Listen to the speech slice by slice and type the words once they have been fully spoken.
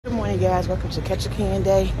morning, guys. Welcome to Ketchikan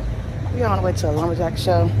Day. We're on the way to a Lumberjack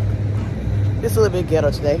show. It's a little bit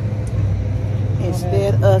ghetto today.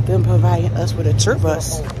 Instead of them providing us with a tour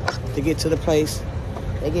bus to get to the place,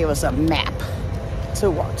 they gave us a map to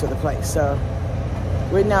walk to the place. So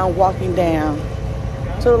we're now walking down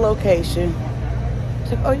to the location.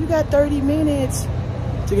 It's like, oh, you got 30 minutes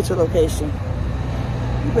to get to the location.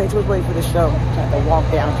 You wait for the show. Trying to walk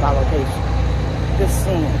down to our location. Just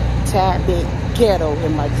saying, tad bit ghetto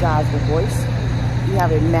in my Jasmine voice. You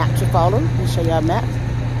have a map to follow. Let me show you our map.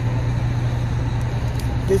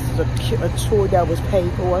 This is a tour that was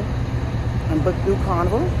paid for and booked through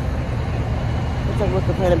Carnival. Which I will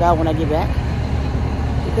complain about when I get back.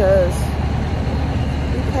 Because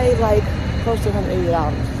we paid like close to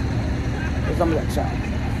 $180 for some of that show.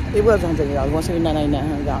 It was $180,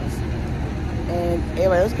 $179.99. And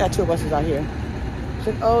anyway, let's got tour buses out here. It's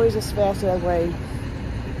like, oh, it's just faster that way.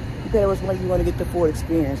 You better was when you want to get the full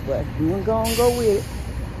experience, but we're gonna go with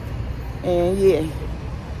it. And yeah,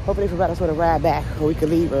 hopefully they provide us with a ride back or we can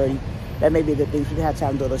leave early. That may be the thing. We can have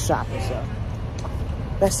time to do a little shopping, so.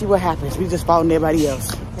 Let's see what happens. We just following everybody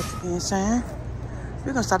else. Ketchikan sign.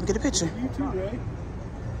 We're gonna stop and get a picture. You too, right?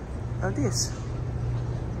 Of this.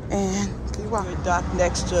 And keep walking. We're docked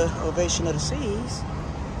next to Ovation of the Seas.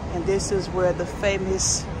 And this is where the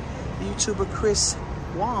famous YouTuber Chris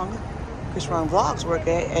Wong Vlogs work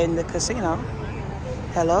at in the casino.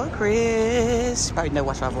 Hello, Chris. You probably never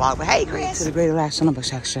watched my vlog, but hey, Chris. To the Great Alaska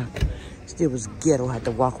Lumberjack show. Still was ghetto. I had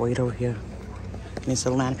to walk right over here. And there's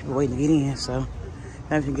a line of people waiting to get in, so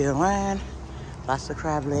now you can get in line. Lots of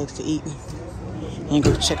crab legs to eat. And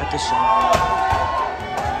go check out the show.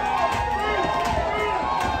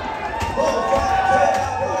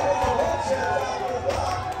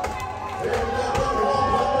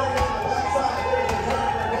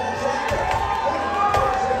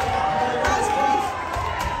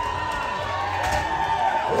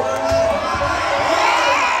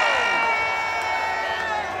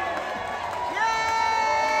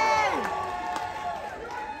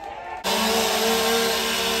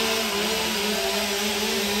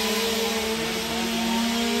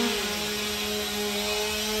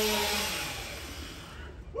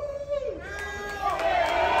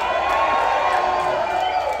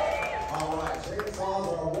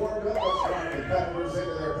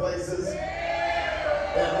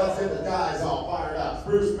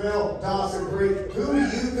 Who do you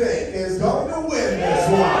think is going to win this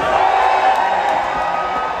one?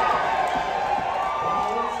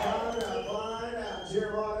 Well, it's time to find out.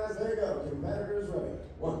 Cheer on as they go. Competitors ready.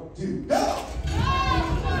 1, 2, go!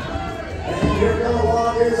 And here go.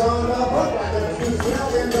 Log is on the hook. Like the Bruce Bell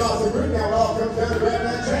in Dawson Creek. Now all comes down to grab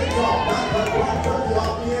that chainsaw. Not the black turkey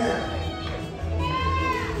off the end.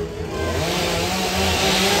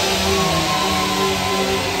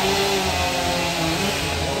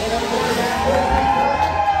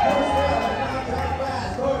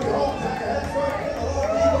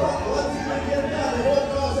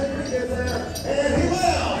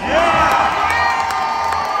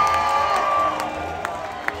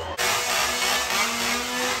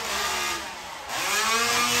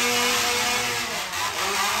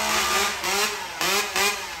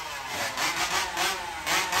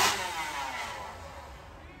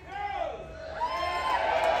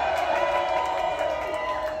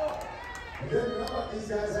 These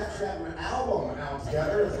guys actually have an album out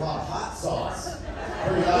together. It's called Hot Sauce.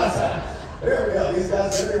 Pretty awesome. There we go. These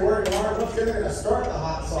guys are really working hard. Let's get going to start the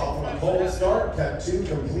hot sauce from a cold start. Cut 2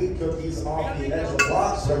 complete cookies off the edge of the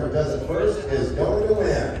blocks. Whoever does it first is going to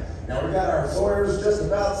win. Now we got our Sawyers just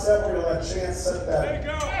about set. We're going to let Chance set that. Say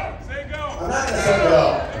go. Say go. I'm not going to say go.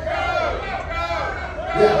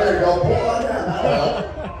 Yeah, there you go. Pull on down. That'll help.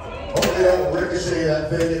 Hopefully they don't ricochet that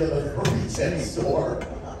thing into the retail store.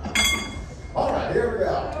 All right, here we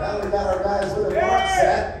go. Now we got our guys with the mark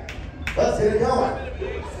set. Let's get it going.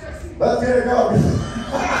 Let's get it going.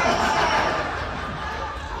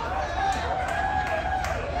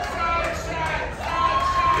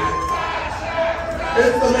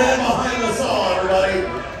 It's the man behind the saw, everybody.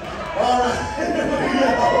 All right, here we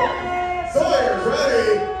go. Sawyer's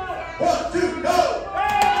ready. 1, 2, go.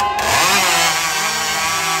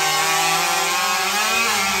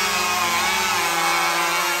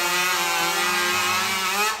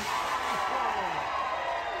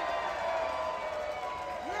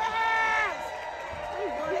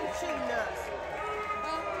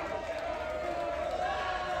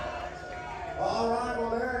 All right,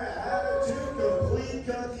 well, there you have it. 2 complete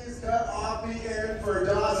cookies cut off the end for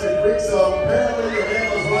Dawson Creek. So apparently the man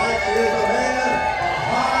was right. It is the man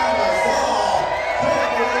behind the saw.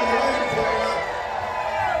 Can't believe the waiting for you.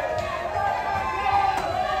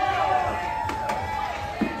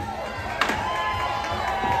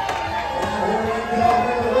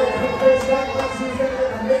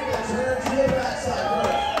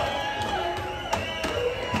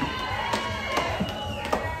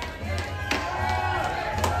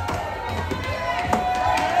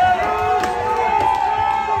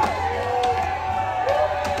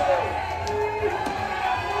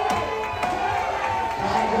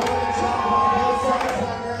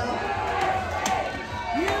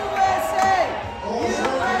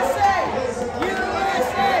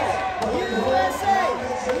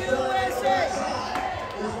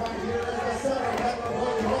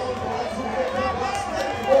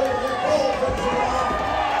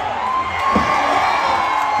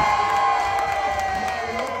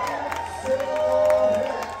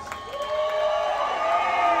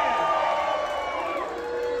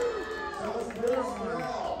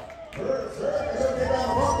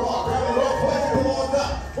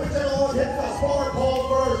 We take a look at the sport pole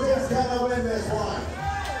first. Who's gonna win this one?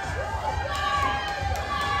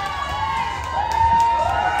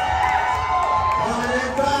 Coming in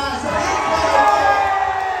fast.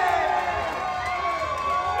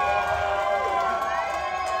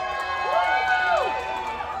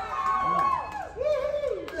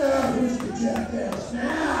 Who's the jackass now?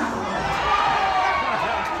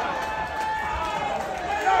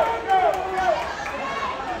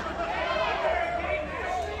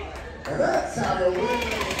 And that's how you win.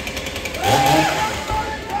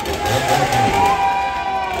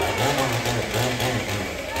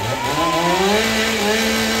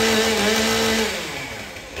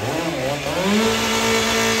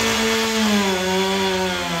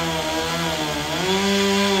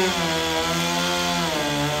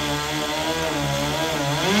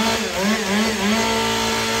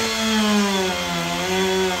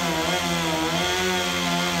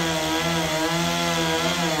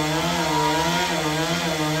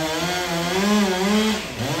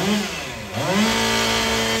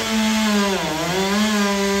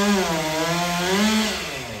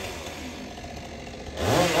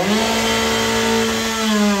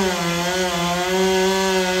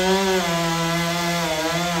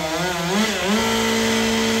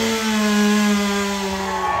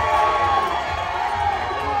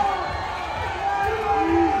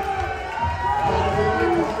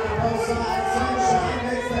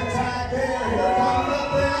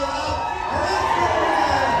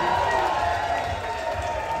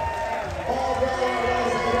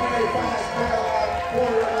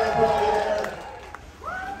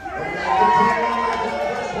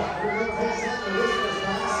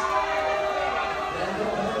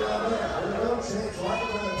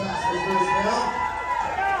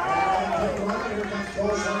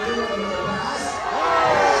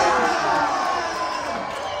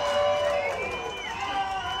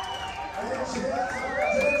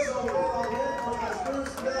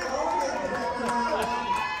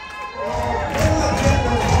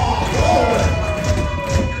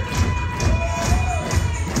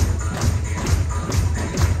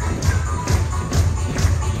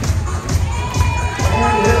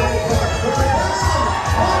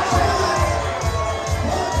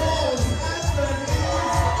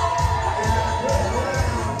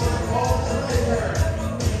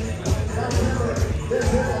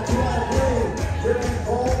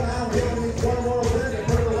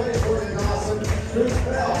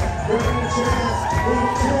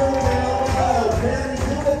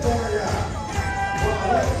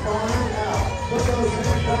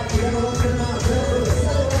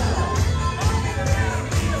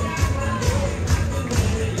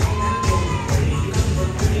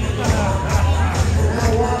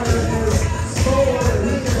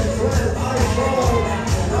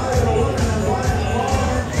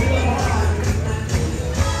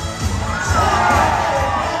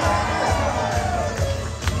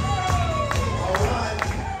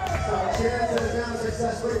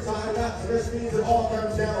 This means it all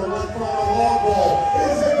comes down to one final long ball.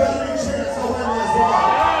 Is it going to be a chance to win this one?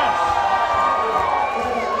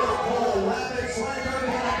 This ball, rapid swinger,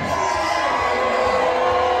 and a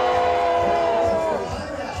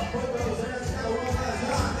put those hands down one last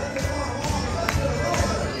time. Let's go along. Let's get it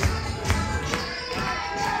rolling.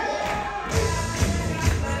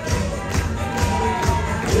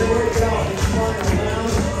 Here we go. He's flying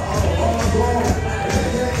around on a long ball. And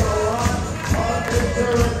he takes a run. Up into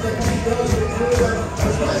it. Goes through it.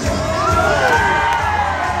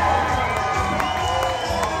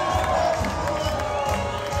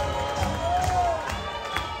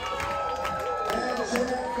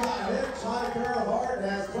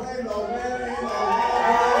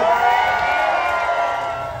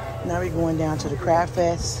 Now we're going down to the Craft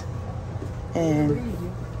Fest, and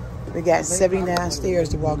we got 79 stairs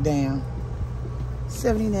to walk down.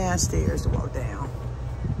 79 stairs to walk down.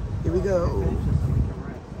 Here we go.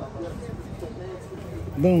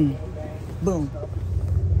 Boom, boom.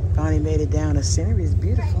 Finally made it down. The scenery is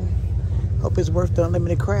beautiful. Hope it's worth the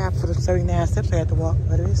unlimited crab for the 39 steps I had to walk.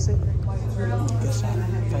 What is it? Yes,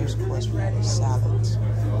 first course we had salad.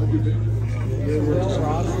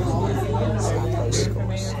 First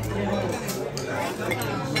course.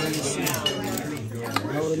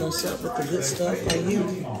 Loading us up with the good stuff for you.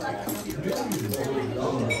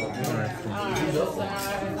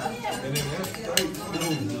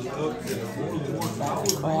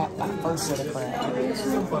 Crab, my first set of crab. We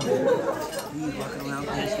walking around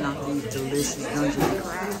passing out these delicious dungeon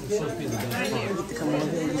crabs. You get to come over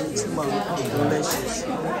here and eat some more. Delicious.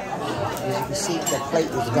 As you can see, that plate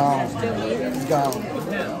is gone. It's gone.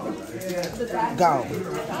 Gone.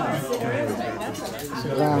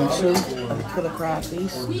 Round 2 of the killer crab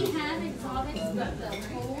piece.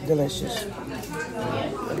 Delicious.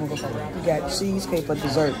 We got cheesecake for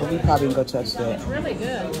dessert, but we probably ain't gonna touch that. It's really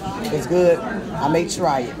good. It's good. I may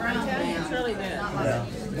try it. It's really good.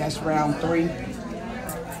 That's round 3.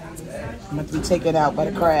 I'm going to be taken out by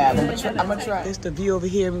the crab. I'm gonna try. This is the view over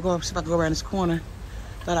here. We're going to see if I can go around this corner.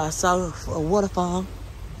 Thought I saw a waterfall.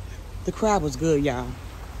 The crab was good, y'all.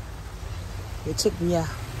 It took me out.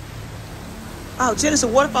 Oh, Jen, there's a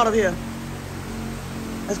waterfall over here.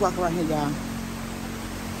 Let's walk around here, y'all.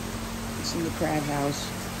 It's in the crab house.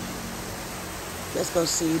 Let's go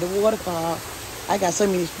see the waterfall. I got so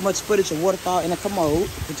much footage of waterfall in a commode,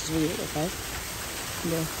 which is weird, okay?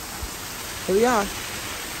 Yeah. Here we are.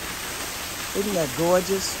 Isn't that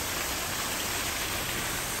gorgeous?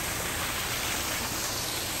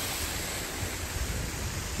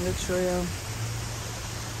 The trail.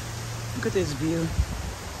 Look at this view.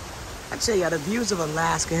 I tell you, the views of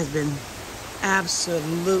Alaska has been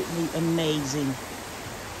absolutely amazing.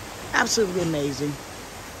 Absolutely amazing.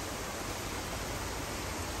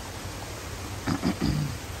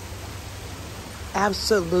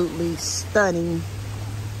 Absolutely stunning,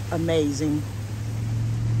 amazing,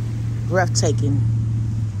 breathtaking.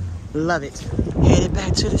 Love it. Headed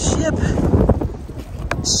back to the ship.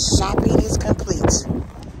 Shopping is complete.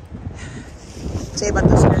 Tell you about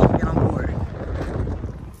this when we get on board.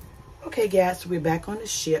 Okay, guys, so we're back on the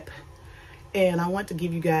ship, and I want to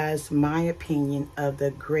give you guys my opinion of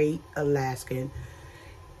the Great Alaskan,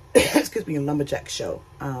 excuse me, Lumberjack show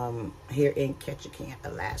here in Ketchikan,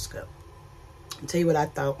 Alaska. I'll tell you what I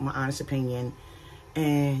thought, my honest opinion,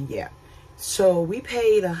 and yeah. So we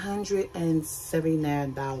paid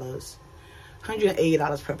 $179,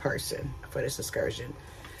 $180 per person for this excursion.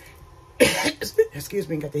 Excuse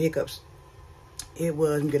me, got the hiccups. It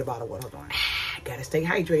was, let me get a bottle of water, hold on. Gotta stay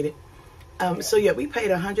hydrated. So yeah, we paid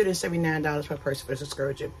 $179 per person for this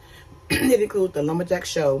excursion. It includes the Lumberjack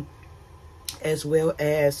show, as well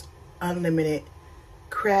as unlimited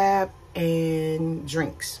crab and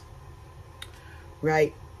drinks.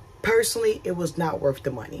 Right? Personally, it was not worth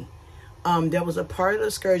the money. There was a part of the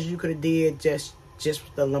excursion you could have did just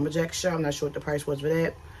the Lumberjack show. I'm not sure what the price was for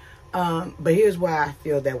that. But here's why I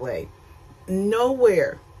feel that way.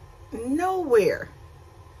 Nowhere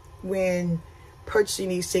when purchasing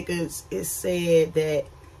these tickets, it said that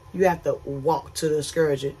you have to walk to the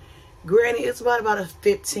excursion. Granted, it's about a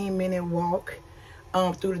 15-minute walk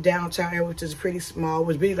through the downtown area, which is pretty small. It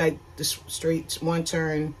was really like the streets, 1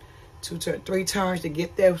 turn, 2 turn, 3 turns to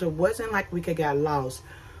get there. So it wasn't like we could get lost.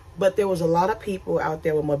 But there was a lot of people out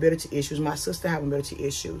there with mobility issues. My sister had mobility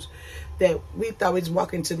issues that we thought we was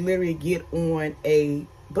walking to literally get on a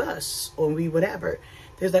bus or whatever.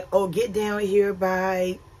 There's like, oh, get down here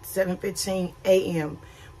by 7:15 a.m.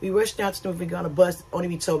 We rushed down to know if we got on a bus, only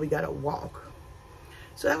be told we got to walk.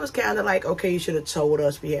 So that was kind of like, okay, you should have told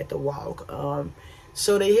us we had to walk.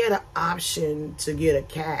 So they had an option to get a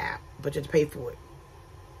cab, but you have to pay for it.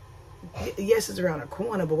 Yes, it's around the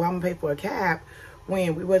corner, but why am I pay for a cab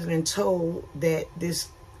when we wasn't told that this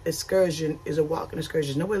excursion is a walking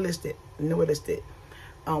excursion? Nowhere listed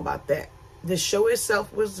about that. The show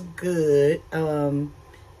itself was good.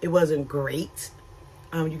 It wasn't great.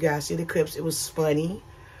 You guys see the clips. It was funny.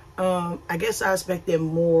 I guess I expected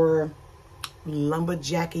more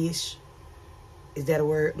lumberjackish. Is that a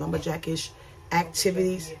word? Lumberjackish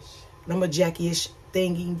activities. Lumberjackish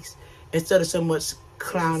thingies. Instead of so much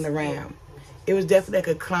clowning around. It was definitely like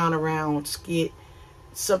a clown around skit.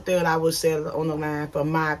 Something that I would say on the line, for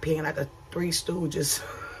my opinion, like a Three Stooges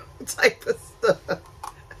type of stuff.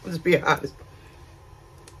 Let's be honest.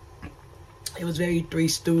 It was very Three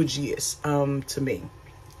Stooges to me.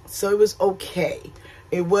 So it was okay.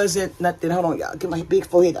 It wasn't nothing. Hold on, y'all. Get my big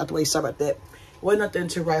forehead out the way. Sorry about that. It wasn't nothing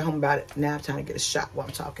to write home about it. Now I'm trying to get a shot while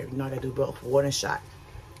I'm talking. You know, I gotta do both, water and shot.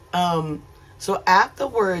 So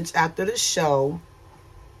afterwards, after the show,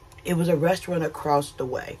 it was a restaurant across the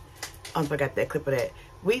way. I got that clip of that.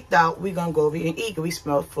 We thought we gonna go over here and eat. We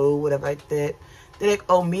smelled food, whatever like that. They're like,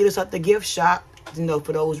 oh, meet us at the gift shop. You know,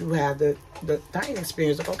 for those who have the dining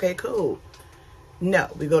experience. Like, okay, cool. No,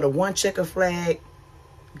 we go to one checker flag,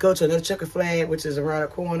 go to another checker flag, which is around the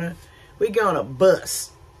corner. We go on a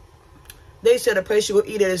bus. They said the place you will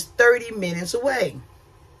eat at is 30 minutes away.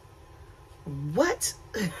 What?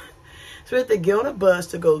 So we have to get on a bus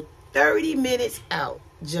to go 30 minutes out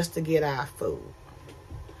just to get our food.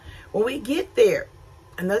 When we get there,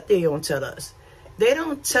 another thing they don't tell us. They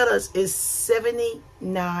don't tell us it's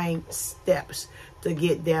 79 steps to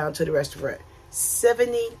get down to the restaurant.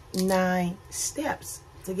 79 steps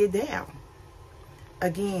to get down.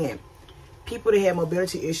 Again, people that have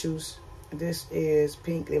mobility issues. This is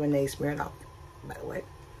pink lemonade smeared off, by the way.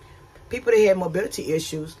 People that have mobility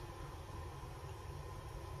issues.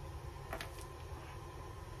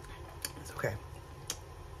 It's okay.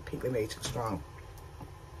 Pink lemonade too strong.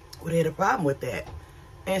 Well, they had a problem with that.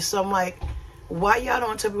 And so I'm like, why y'all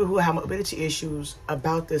don't tell people who have mobility issues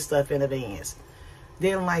about this stuff in advance? They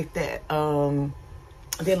didn't like that.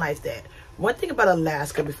 Didn't like that. One thing about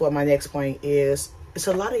Alaska, before my next point, is it's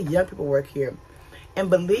a lot of young people work here. And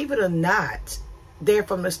believe it or not, they're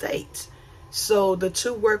from the States. So the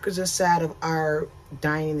two workers inside of our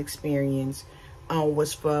dining experience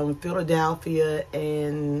was from Philadelphia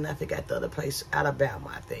and I forgot the other place,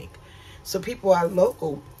 Alabama, I think. So people are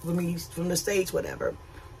local from the States, whatever.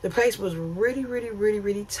 The place was really, really, really,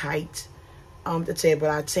 really tight. The table,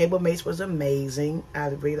 our table mates was amazing. I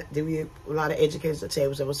really did a lot of education at the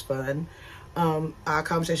tables. It was fun. Our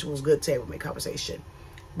conversation was good table mate conversation.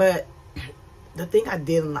 But the thing I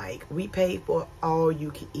didn't like, we paid for all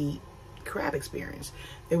you can eat crab experience.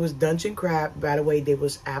 It was dungeon crab. By the way, they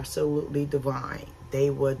was absolutely divine. They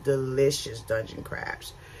were delicious dungeon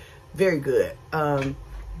crabs. Very good.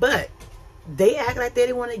 But they act like they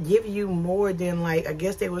didn't want to give you more than, like, I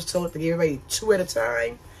guess they was told to give everybody 2 at a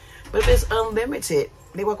time. But if it's unlimited,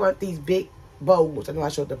 they walk around with these big bowls. I know I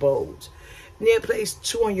showed the bowls. And they'll place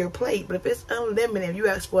 2 on your plate. But if it's unlimited, if you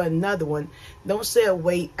ask for another one, don't say,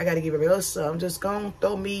 wait, I got to give everybody else some. Just go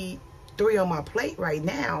throw me 3 on my plate right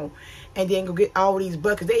now. And then go get all these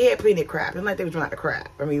buckets. They had plenty of crab. It's not like they was running out of crab.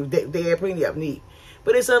 I mean, they had plenty of meat.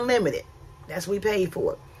 But it's unlimited. That's what we paid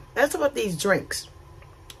for. Let's talk about these drinks.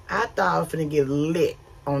 I thought I was going to get lit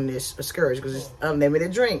on this excursion because it's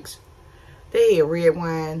unlimited drinks. They had red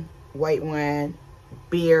wine, white wine,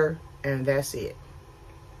 beer, and that's it.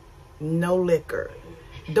 No liquor.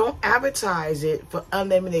 Don't advertise it for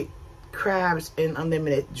unlimited crabs and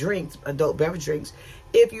unlimited drinks, adult beverage drinks,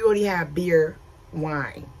 if you only have beer,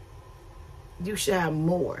 wine. You should have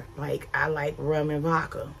more. Like, I like rum and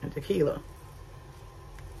vodka and tequila.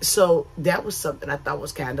 So that was something I thought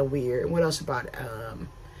was kind of weird. What else about it?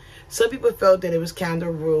 Some people felt that it was kind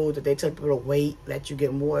of rude that they took people to wait, let you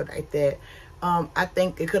get more like that. I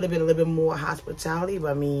think it could have been a little bit more hospitality,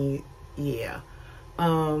 but I mean, yeah.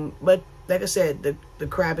 But like I said, the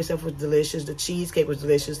crab itself was delicious. The cheesecake was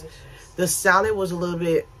delicious. The salad was a little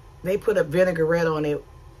bit, they put a vinaigrette on it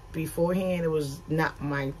beforehand. It was not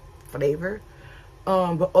my flavor.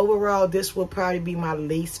 But overall, this will probably be my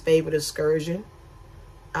least favorite excursion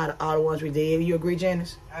out of all the ones we did. You agree,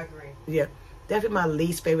 Janice? I agree. Yeah. Definitely my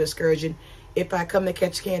least favorite excursion. If I come to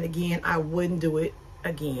Ketchikan again, I wouldn't do it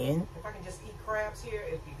again. If I can just eat crabs here,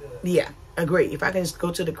 it'd be good. Yeah, agree. If I can just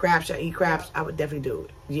go to the crab shop, eat crabs, I would definitely do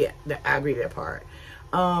it. Yeah, I agree with that part.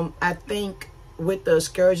 I think with the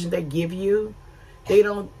excursions they give you, they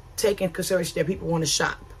don't take in consideration that people want to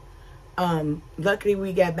shop. Luckily,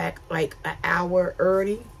 we got back like an hour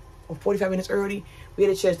early, or 45 minutes early. We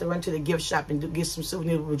had a chance to run to the gift shop and get some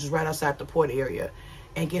souvenirs, which is right outside the port area,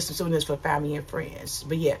 and get some souvenirs for family and friends.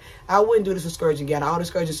 But yeah, I wouldn't do this excursion again. All the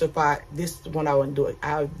excursions so far, this one I wouldn't do it.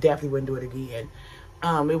 I definitely wouldn't do it again.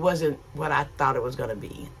 It wasn't what I thought it was going to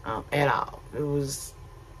be at all. It was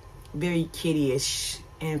very kiddie-ish.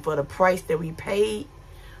 And for the price that we paid,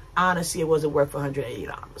 honestly, it wasn't worth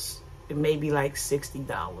 $180. It may be like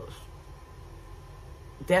 $60.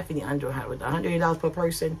 Definitely under $100. $180 per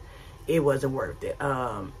person, it wasn't worth it.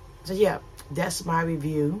 So yeah, that's my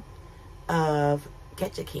review of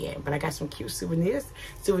Ketchikan. But I got some cute souvenirs.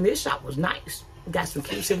 Souvenir shop was nice. Got some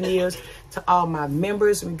cute souvenirs to all my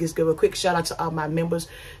members. Let me just give a quick shout out to all my members.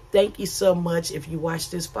 Thank you so much. If you watch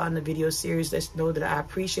this far in the video series, let's know that I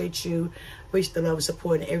appreciate you. Appreciate the love and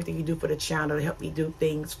support and everything you do for the channel to help me do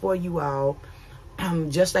things for you all.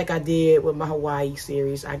 Just like I did with my Hawaii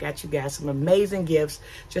series, I got you guys some amazing gifts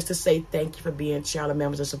just to say thank you for being channel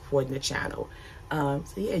members and supporting the channel. So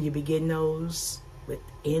yeah, you'll be getting those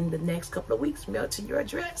within the next couple of weeks, mailed to your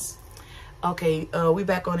address. Okay, we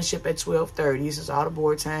back on the ship at 12:30. This is all the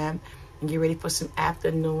board time. And get ready for some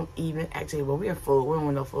afternoon, evening activity. Well, we're full. We don't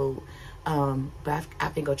want no food. But I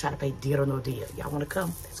think I'll try to pay deal or no deal. Y'all want to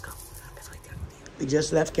come? Let's go. Let's go. We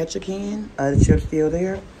just left Ketchikan. The ship's still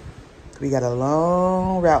there. We got a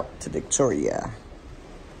long route to Victoria.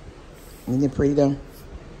 Isn't it pretty though?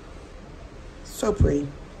 So pretty.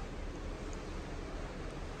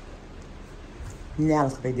 Now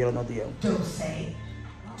let's pay deal or no deal. Don't say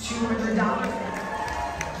 $200.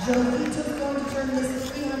 Jolita's going to turn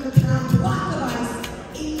this 300-pound block of ice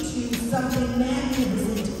into something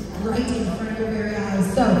magnificent right in front of your very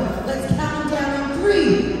eyes. So let's count them down on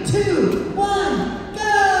 3, 2, 1, go!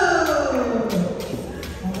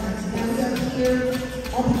 All right, so now we are here.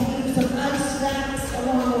 I'll be handing some ice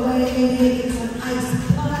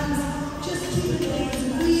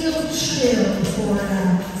chill for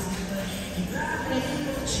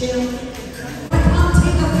chill. I'll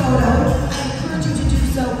take a photo. I encourage you to do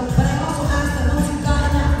so, but I also ask that once you've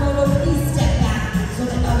gotten that photo, please step back so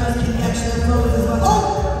that others can get your photos as well.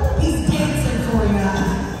 Oh, he's dancing for you.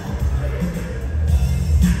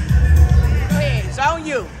 Go ahead, it's on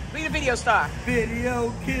you. Be the video star.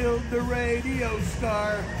 Video killed the radio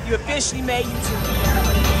star. You officially made YouTube.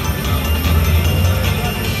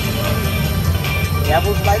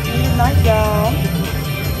 Devils like me tonight, y'all.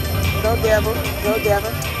 Go devil, go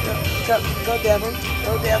devil, go devil, go devil,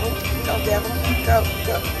 go devil, go devil,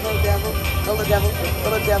 go the devil, go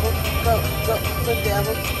the devil, go the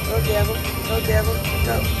devil, go devil, go devil,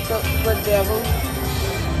 go the devil.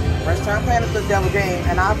 First time playing the devil game,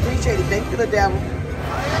 and I appreciate it. Thank you, the devil.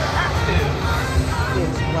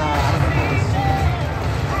 Yes, wow.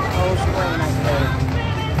 Oh, spring night there.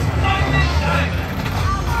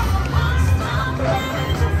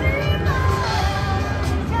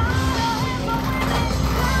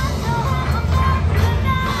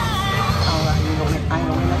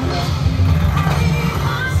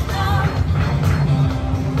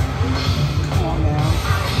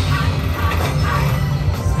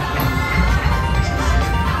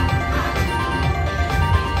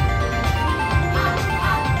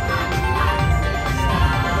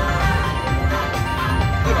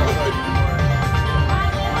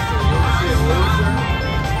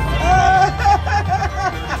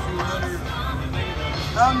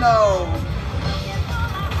 Oh no.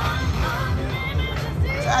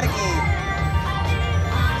 Try it again.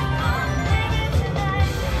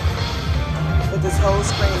 Put this whole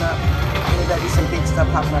screen up. And there's gotta be some big stuff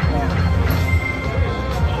popping up now.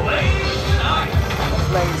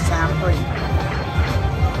 Blaze time free.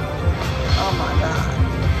 Oh my God.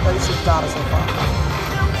 $36 so far.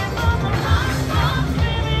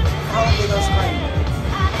 How big those screen?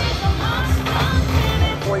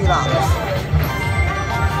 $40.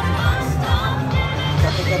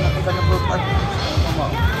 They're gonna move our come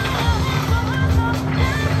on.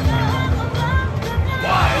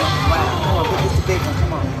 Wow, come on, this is the big one,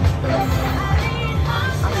 come on.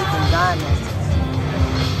 I'm even diamonds.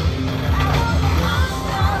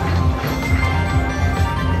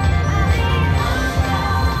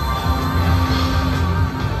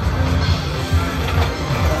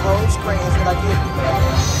 The whole screen is what I get.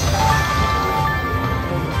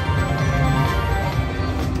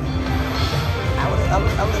 I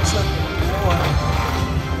would have took more.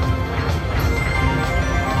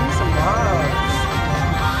 Some bars.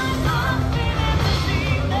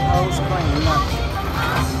 Whole screen, nothing.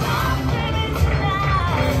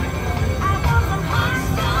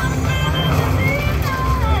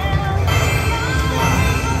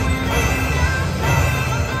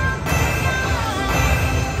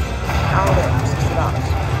 All that,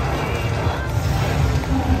 $60.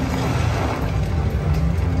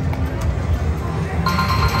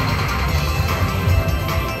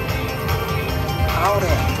 All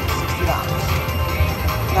that,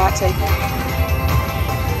 $60. Not taking it.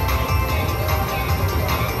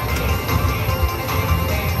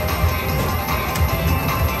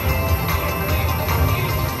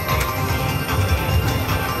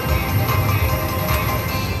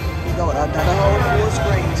 You go another whole full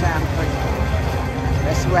screen time free.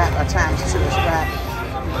 Let's wrap our times 2. Let's wrap.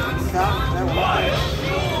 No, that one.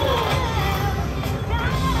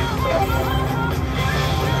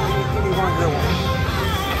 Give me one good one.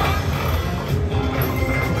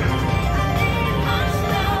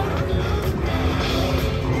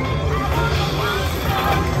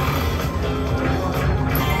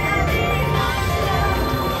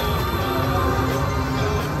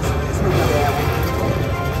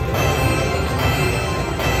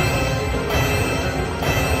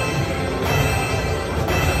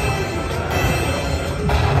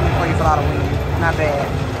 Not bad.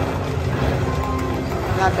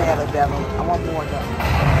 Not bad, the devil. I want more though.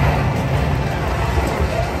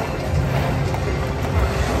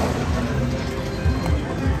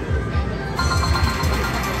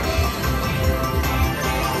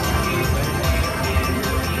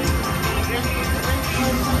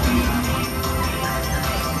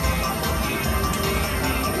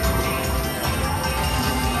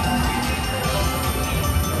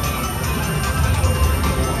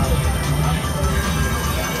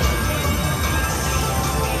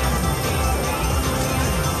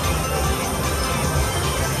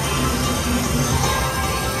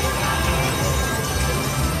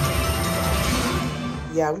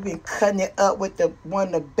 Yeah, we've been cutting it up with one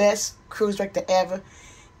of the best cruise director ever,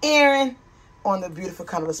 Erin, on the beautiful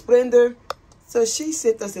Carnival Splendor. So she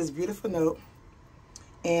sent us this beautiful note.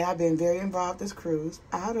 And I've been very involved this cruise.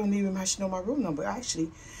 I don't even know she know my room number,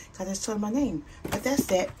 actually. Because I just told her my name. But that's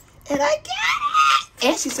that. And I got it!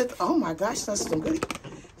 And she said, oh my gosh, she does some goodies.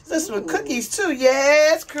 She does some cookies too.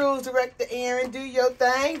 Yes, Cruise Director Erin, do your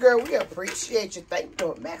thing, girl. We appreciate you. Thank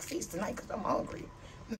you for Maxie's tonight because I'm hungry.